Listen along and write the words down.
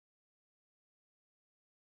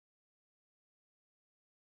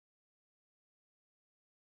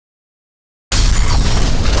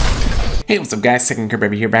Hey, what's up guys, Second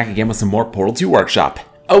Baby here, back again with some more Portal 2 Workshop.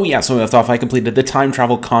 Oh yeah, so we left off, I completed the Time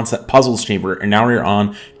Travel Concept Puzzles Chamber, and now we're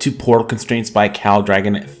on to Portal Constraints by Cal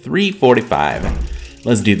Dragon 345.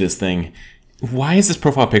 Let's do this thing. Why is this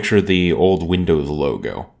profile picture the old Windows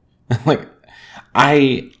logo? Like,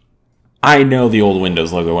 I know the old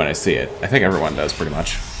Windows logo when I see it. I think everyone does, pretty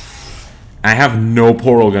much. I have no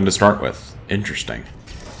portal gun to start with. Interesting.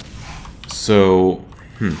 So,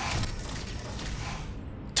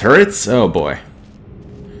 turrets? Oh boy.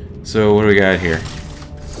 So what do we got here?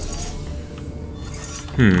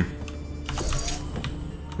 I mean,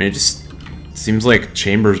 it just seems like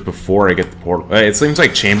chambers before I get the portal. It seems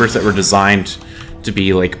like chambers that were designed to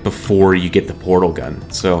be like before you get the portal gun.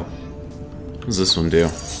 So, what does this one do?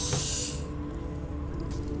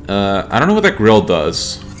 I don't know what that grill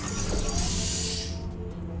does.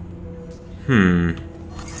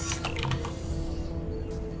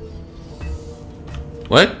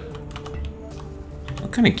 What?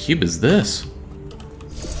 What kind of cube is this?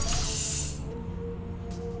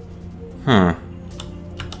 Huh.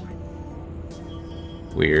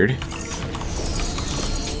 Weird.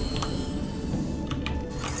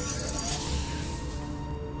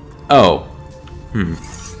 Oh.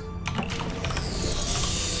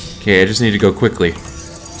 Okay, I just need to go quickly.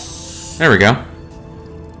 There we go.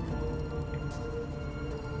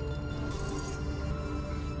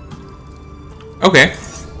 Okay.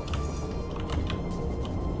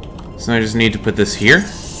 So I just need to put this here?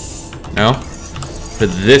 No. Put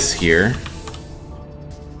this here.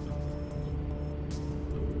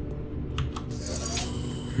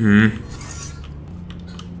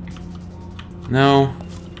 No.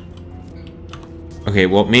 Okay,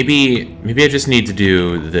 well maybe I just need to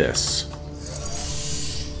do this.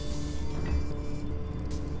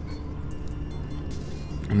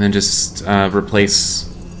 And then just replace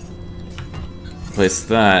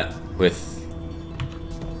that with...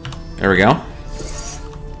 There we go.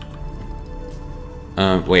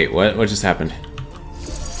 Wait, what just happened?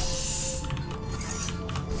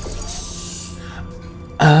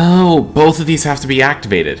 Oh, both of these have to be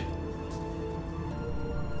activated.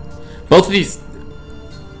 Both of these...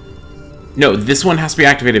 No, this one has to be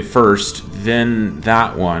activated first, then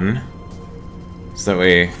that one. So that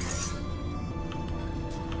way...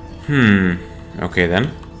 Okay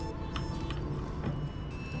then.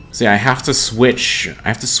 See, I have to switch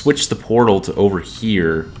the portal to over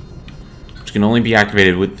here, which can only be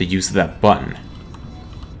activated with the use of that button.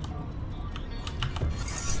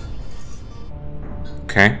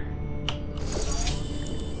 Okay.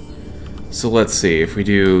 So let's see, if we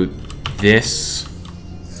do this.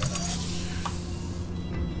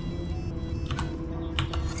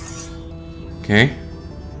 Okay.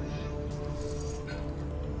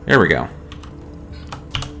 There we go.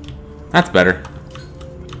 That's better.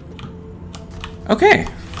 Okay.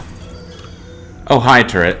 Oh, hi,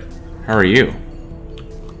 turret. How are you?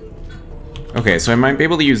 Okay, so I might be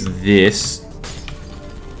able to use this.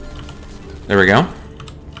 There we go.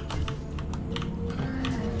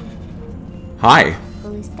 Hi.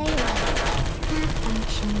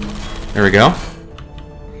 There we go.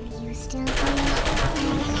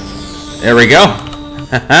 There we go.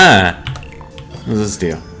 Haha. What does this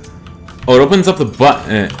do? Oh, it opens up the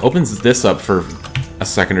button. It opens this up for a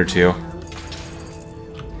second or two.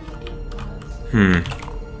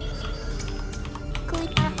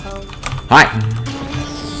 Hi.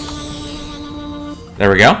 There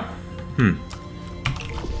we go.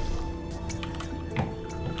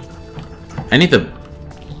 I need the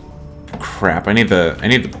crap. I need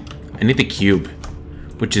the cube,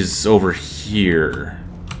 which is over here.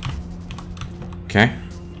 Okay.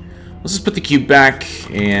 Let's just put the cube back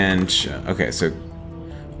and okay, so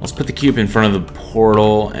let's put the cube in front of the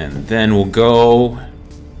portal and then we'll go.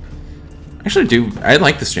 Actually, I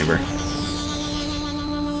like this chamber.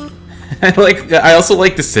 I also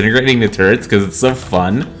like disintegrating the turrets because it's so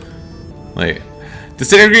fun. Like,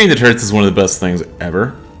 disintegrating the turrets is one of the best things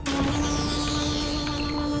ever.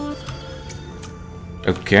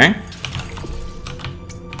 Okay.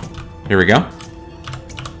 Here we go.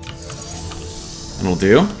 And we'll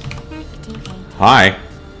do. Hi.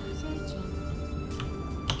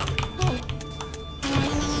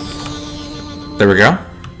 There we go.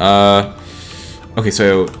 Okay,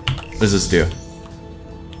 so what does this do?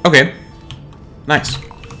 Okay. Nice.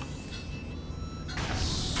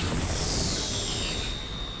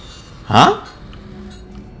 Huh?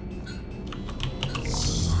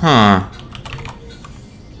 Huh.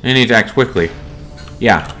 I need to act quickly.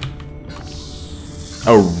 Yeah.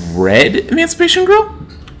 A red emancipation grill?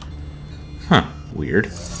 Huh. Weird.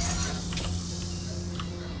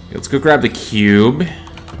 Let's go grab the cube.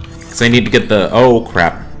 Because I need to get the... Oh,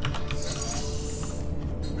 crap.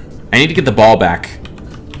 I need to get the ball back.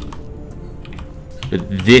 But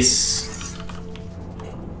this...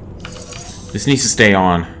 This needs to stay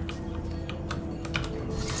on.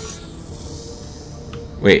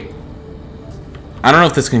 Wait. I don't know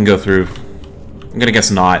if this can go through. I'm gonna guess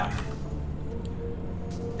not.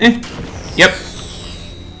 Yep.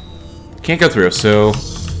 Can't go through, so...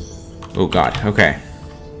 Oh god, okay.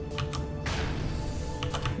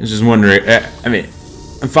 I was just wondering... I mean,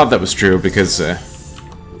 I thought that was true because...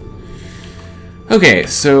 Okay,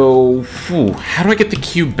 so... how do I get the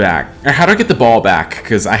cube back? Or how do I get the ball back?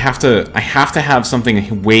 Because I have to have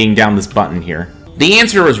something weighing down this button here. The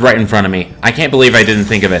answer was right in front of me. I can't believe I didn't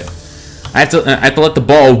think of it. I have to let the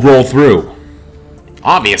ball roll through.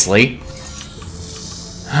 Obviously.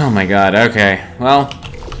 Oh my god, okay. Well...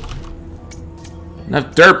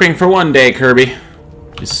 Enough derping for one day, Kirby.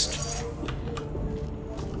 Just...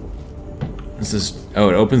 This is... Oh,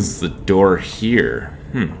 it opens the door here.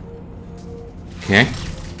 Okay.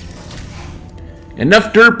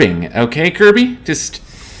 Enough derping, okay, Kirby? Just...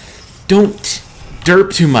 Don't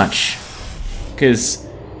derp too much. Because...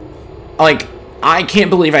 Like... I can't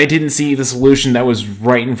believe I didn't see the solution that was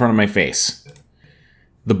right in front of my face.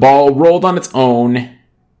 The ball rolled on its own.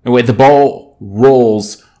 Oh, wait, the ball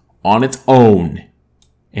rolls on its own.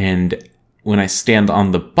 And when I stand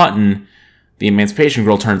on the button, the emancipation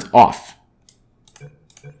grill turns off.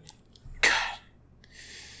 God.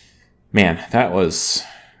 Man, that was...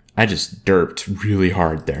 I just derped really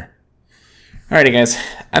hard there. Alrighty, guys.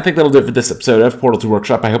 I think that'll do it for this episode of Portal 2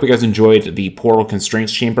 Workshop. I hope you guys enjoyed the Portal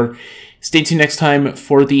Constraints Chamber. Stay tuned next time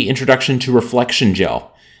for the introduction to Reflection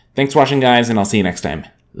Gel. Thanks for watching, guys, and I'll see you next time.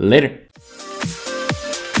 Later.